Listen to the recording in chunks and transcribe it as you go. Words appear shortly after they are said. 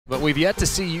but we've yet to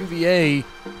see UVA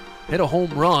hit a home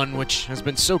run, which has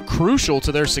been so crucial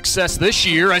to their success this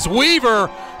year, as Weaver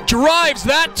drives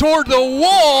that toward the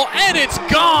wall, and it's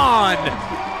gone!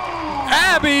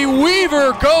 Abby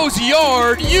Weaver goes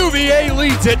yard. UVA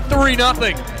leads it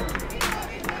 3-0.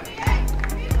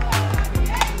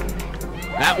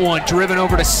 That one driven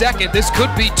over to second. This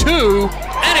could be two,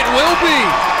 and it will be.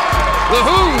 The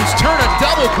Who's turn a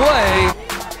double play.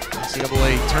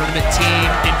 NCAA tournament team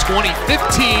in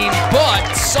 2015,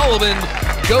 but Sullivan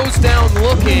goes down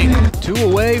looking.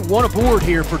 2 away, 1 aboard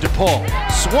here for DePaul.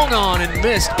 Swung on and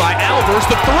missed by Albers.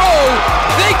 The throw,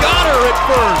 they got her at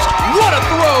first. What a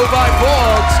throw by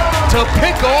Boggs to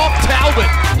pick off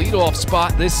Talbot. Leadoff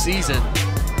spot this season.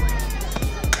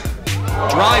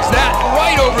 Drives that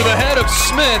right over the head of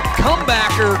Smith.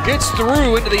 Comebacker gets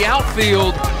through into the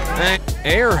outfield. And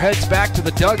Air heads back to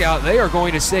the dugout. They are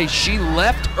going to say she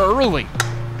left early.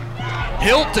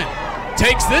 Hilton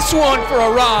takes this one for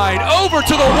a ride. Over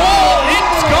to the wall.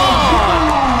 It's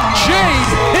gone.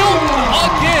 Jade Hilton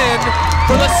again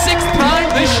for the 6th time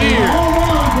this year.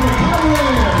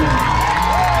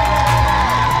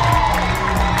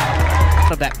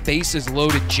 Of that bases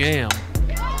loaded jam.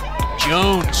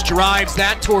 Jones drives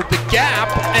that toward the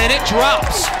gap, and it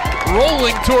drops.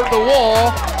 Rolling toward the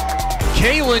wall.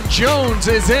 Kaylin Jones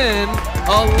is in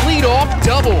a leadoff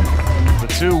double. The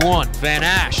 2-1. Van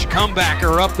Ash,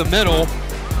 comebacker up the middle.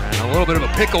 And a little bit of a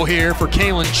pickle here for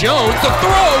Kaylin Jones. The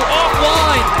throw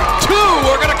offline. 2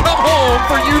 are going to come home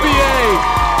for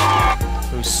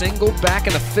UVA, who singled back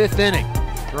in the 5th inning.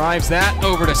 Drives that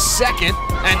over to second,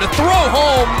 and the throw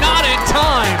home not in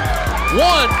time. 1,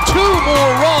 2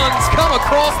 more runs come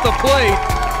across the plate.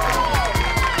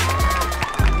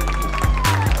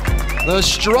 The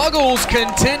struggles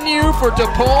continue for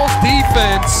DePaul's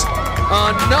defense.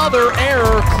 Another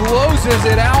error closes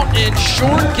it out in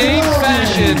short game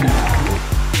fashion.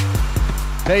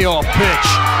 Payoff pitch,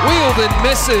 wheeled and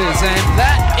misses, and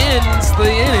that ends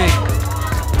the inning.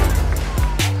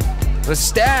 The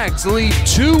Stags leave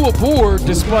 2 aboard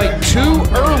despite 2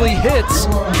 early hits.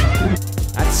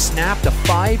 That snapped a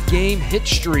 5-game hit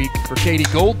streak for Katie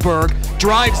Goldberg.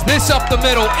 Drives this up the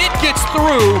middle. It gets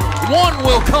through. 1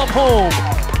 will come home.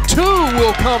 2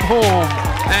 will come home.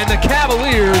 And the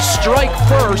Cavaliers strike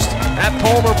first at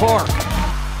Palmer Park.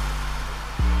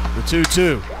 The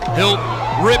 2-2.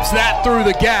 Hilton rips that through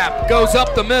the gap. Goes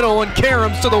up the middle and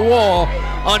caroms to the wall.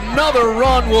 Another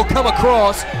run will come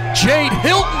across. Jade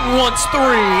Hilton wants 3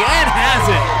 and has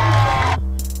it.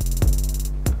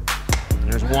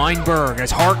 There's Weinberg as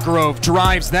Hartgrove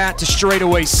drives that to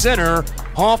straightaway center.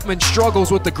 Hoffman struggles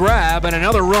with the grab, and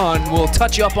another run will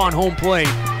touch up on home plate.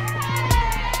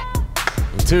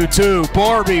 2-2.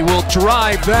 Barbie will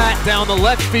drive that down the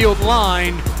left field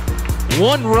line.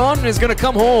 1 run is going to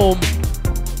come home.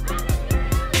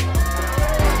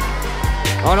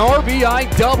 An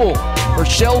RBI double for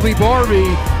Shelby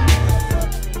Barbie.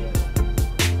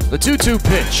 The 2-2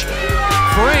 pitch.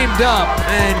 Framed up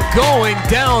and going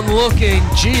down looking,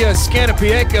 Gia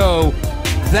Scannapieco.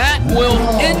 That will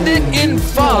end it in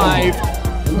 5.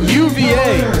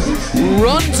 UVA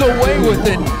runs away with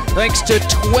it thanks to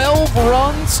 12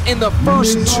 runs in the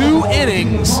first 2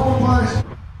 innings.